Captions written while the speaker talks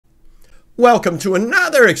Welcome to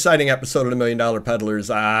another exciting episode of the Million Dollar Peddlers.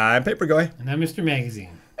 I'm Paperboy. And I'm Mr.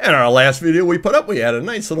 Magazine. And our last video we put up, we had a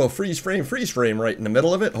nice little freeze frame right in the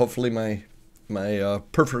middle of it. Hopefully my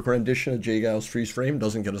perfect rendition of Jay Giles' freeze frame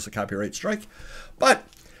doesn't get us a copyright strike. But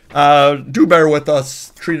do bear with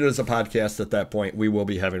us. Treat it as a podcast at that point. We will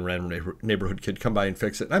be having Random Neighborhood Kid come by and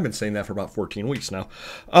fix it. And I've been saying that for about 14 weeks now.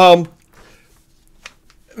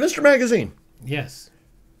 Mr. Magazine. Yes.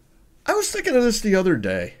 I was thinking of this the other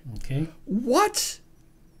day. Okay. What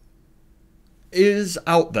is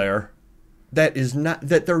out there that is not,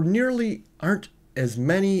 that there nearly aren't as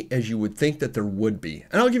many as you would think that there would be?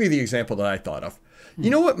 And I'll give you the example that I thought of. You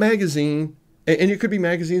know what magazine, and it could be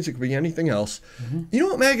magazines, it could be anything else. You know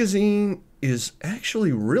what magazine is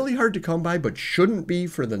actually really hard to come by but shouldn't be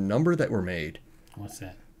for the number that were made? What's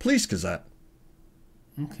that? Police Gazette.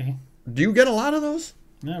 Okay. Do you get a lot of those?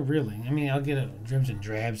 Not really. I mean, I'll get a dribs and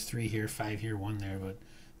drabs, 3 here, 5 here, 1 there, but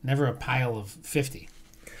never a pile of 50.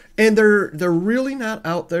 And they're really not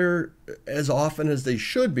out there as often as they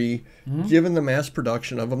should be, given the mass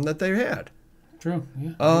production of them that they had. True.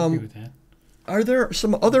 Yeah, I agree with that. Are there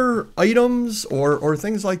some other items or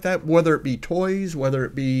things like that, whether it be toys, whether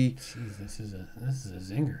it be... Jeez, this is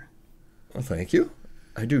a zinger. Well, thank you.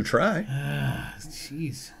 I do try.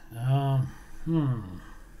 Jeez.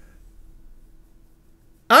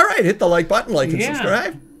 All right, hit the like button, like and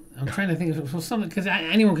subscribe. I'm trying to think of something, because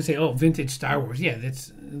anyone could say, "Oh, vintage Star Wars." Yeah,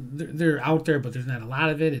 they're out there, but there's not a lot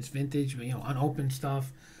of it. It's vintage, unopened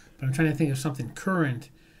stuff. But I'm trying to think of something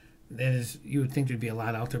current that is you would think there'd be a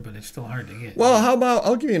lot out there, but it's still hard to get. Well, how about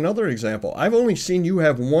I'll give you another example. I've only seen you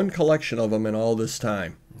have one collection of them in all this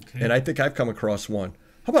time, and I think I've come across one.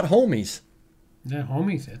 How about Homies? Yeah,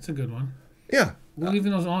 Homies. That's a good one. Yeah. Well,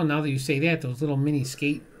 even those now that you say that, those little mini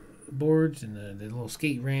skate boards and the little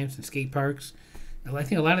skate ramps and skate parks. I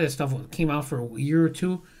think a lot of that stuff came out for a year or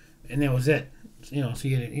two, and that was it. So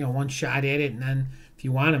you get one shot at it, and then if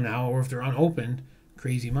you want them now, or if they're unopened,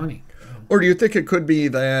 crazy money. Or do you think it could be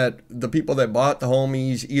that the people that bought the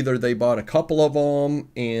Homies, either they bought a couple of them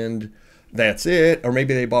and that's it, or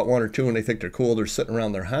maybe they bought 1 or 2 and they think they're cool, they're sitting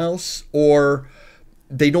around their house, or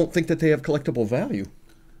they don't think that they have collectible value,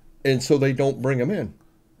 and so they don't bring them in?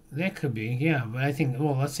 That could be, yeah. But I think,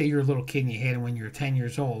 let's say you're a little kid and you had it when you were 10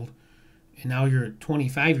 years old, and now you're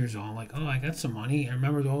 25 years old. Like, I got some money. I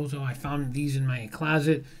remember those. I found these in my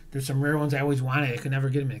closet. There's some rare ones I always wanted. I could never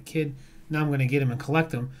get them as a kid. Now I'm going to get them and collect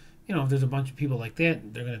them. If there's a bunch of people like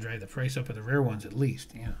that, they're going to drive the price up of the rare ones at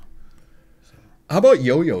least, So. How about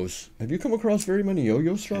yo-yos? Have you come across very many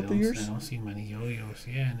yo-yos throughout the years? I don't see many yo-yos,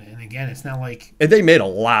 yeah. And again, it's not like... And they made a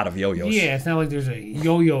lot of yo-yos. Yeah, it's not like there's a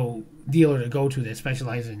yo-yo dealer to go to that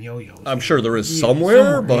specializes in yo-yos. I'm sure there is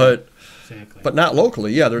somewhere, but exactly. But not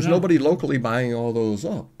locally. Yeah, there's nobody locally buying all those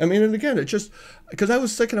up. I mean, and again, it's just because I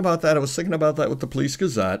was thinking about that. I was thinking about that with the Police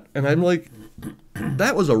Gazette, and I'm like,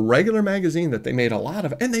 that was a regular magazine that they made a lot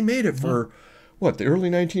of, and they made it for the early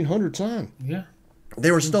 1900s on. Yeah,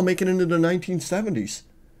 they were still making it into the 1970s.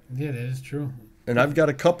 Yeah, that is true. And I've got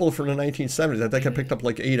a couple from the 1970s. I think I picked up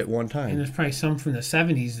like 8 at one time. And there's probably some from the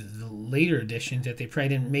 70s, the later editions, that they probably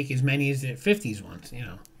didn't make as many as the 50s ones,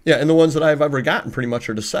 Yeah, and the ones that I've ever gotten pretty much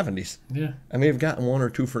are the 70s. Yeah. I may have gotten 1 or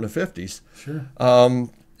 2 from the 50s. Sure.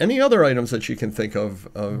 Any other items that you can think of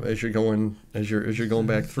as you're going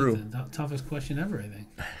back through? The toughest question ever, I think.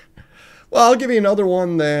 Well, I'll give you another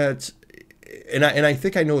one that, and I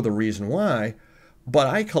think I know the reason why, but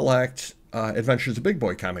I collect Adventures of Big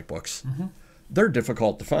Boy comic books. They're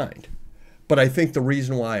difficult to find, but I think the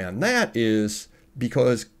reason why on that is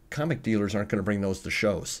because comic dealers aren't going to bring those to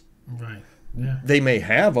shows. Right. Yeah. They may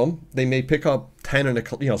have them. They may pick up 10 in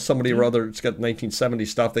a, somebody or other. It's got 1970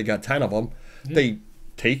 stuff. They got 10 of them. Yeah. They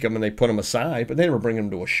take them and they put them aside, but they never bring them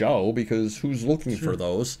to a show because who's looking for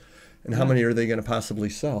those, and how many are they going to possibly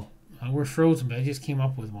sell? We're frozen, but I just came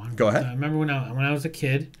up with one. Go ahead. I remember when I was a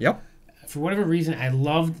kid. Yep. For whatever reason, I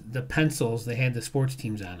loved the pencils. They had the sports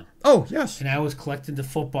teams on them. Oh, yes. And I always collected the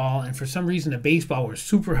football, and for some reason, the baseball was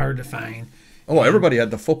super hard to find. Oh, everybody had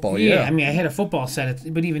the football, yeah. I mean, I had a football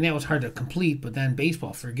set, but even that was hard to complete. But then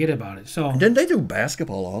baseball, forget about it. So didn't they do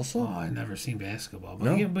basketball also? Oh, I never seen basketball.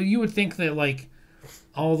 But, no. But you would think that, like,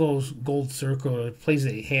 all those Gold Circle places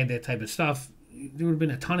that had that type of stuff, there would have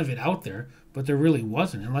been a ton of it out there, but there really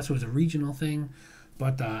wasn't, unless it was a regional thing.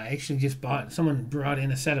 But I actually just someone brought in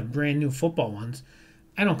a set of brand new football ones.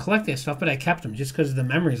 I don't collect that stuff, but I kept them just because of the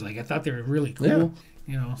memories. Like, I thought they were really cool,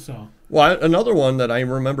 so. Well, another one that I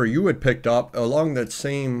remember you had picked up along that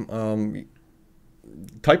same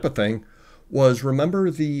type of thing was, remember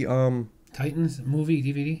the... Titans movie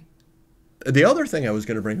DVD? The other thing I was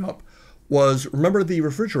going to bring up was, remember the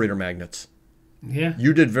refrigerator magnets? Yeah.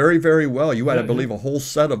 You did very, very well. You had, I Yeah, believe, a whole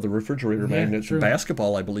set of the refrigerator magnets. true.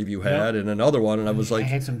 Basketball, I believe you had, and another one. And I was like, I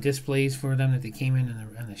had some displays for them that they came in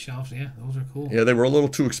on the shelves. Yeah, those are cool. yeah, they were a little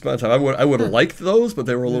too expensive. I would have liked those, but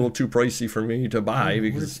they were a little too pricey for me to buy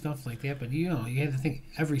Weird because stuff like that. But you had to think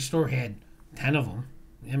every store had 10 of them.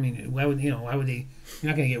 I mean, why would they? You're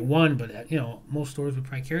not going to get one, but most stores would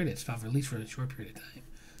probably carry that stuff at least for a short period of time.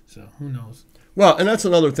 So who knows? Well, and that's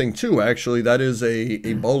another thing too. Actually, that is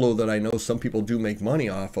a bolo that I know some people do make money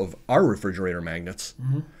off of. Our refrigerator magnets.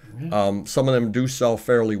 Mm-hmm. Yeah. Some of them do sell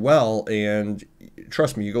fairly well, and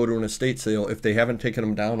trust me, you go to an estate sale, if they haven't taken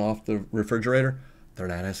them down off the refrigerator, they're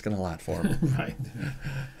not asking a lot for them. Right.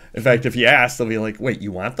 In fact, if you ask, they'll be like, "Wait,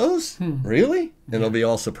 you want those? Really?" And they'll be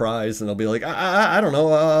all surprised, and they'll be like, "I don't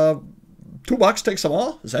know, $2 takes them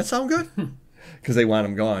all. Does that sound good?" Because they want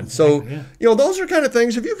them gone. So, those are kind of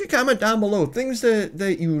things. If you could comment down below, things that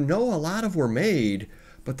a lot of were made,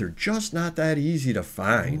 but they're just not that easy to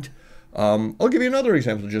find. I'll give you another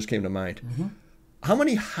example that just came to mind. How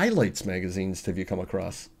many highlights magazines have you come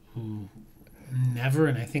across? Never,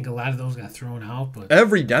 and I think a lot of those got thrown out. But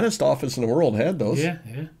every dentist office in the world had those. Yeah.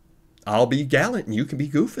 I'll be gallant and you can be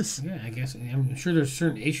goofus. Yeah, I guess. I'm sure there's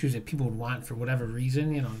certain issues that people would want for whatever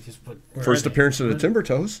reason. Just put first appearance of the Timber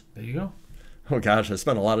Toes. There you go. Oh gosh, I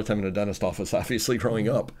spent a lot of time in a dentist office, obviously, growing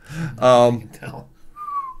up. I can tell.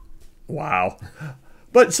 Wow.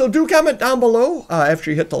 But so do comment down below after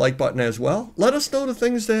you hit the like button as well. Let us know the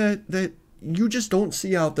things that you just don't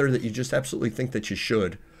see out there that you just absolutely think that you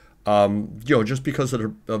should. Just because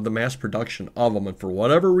of the mass production of them, and for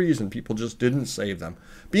whatever reason, people just didn't save them.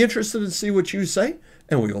 Be interested to see what you say,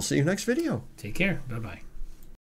 and we will see you next video. Take care. Bye-bye.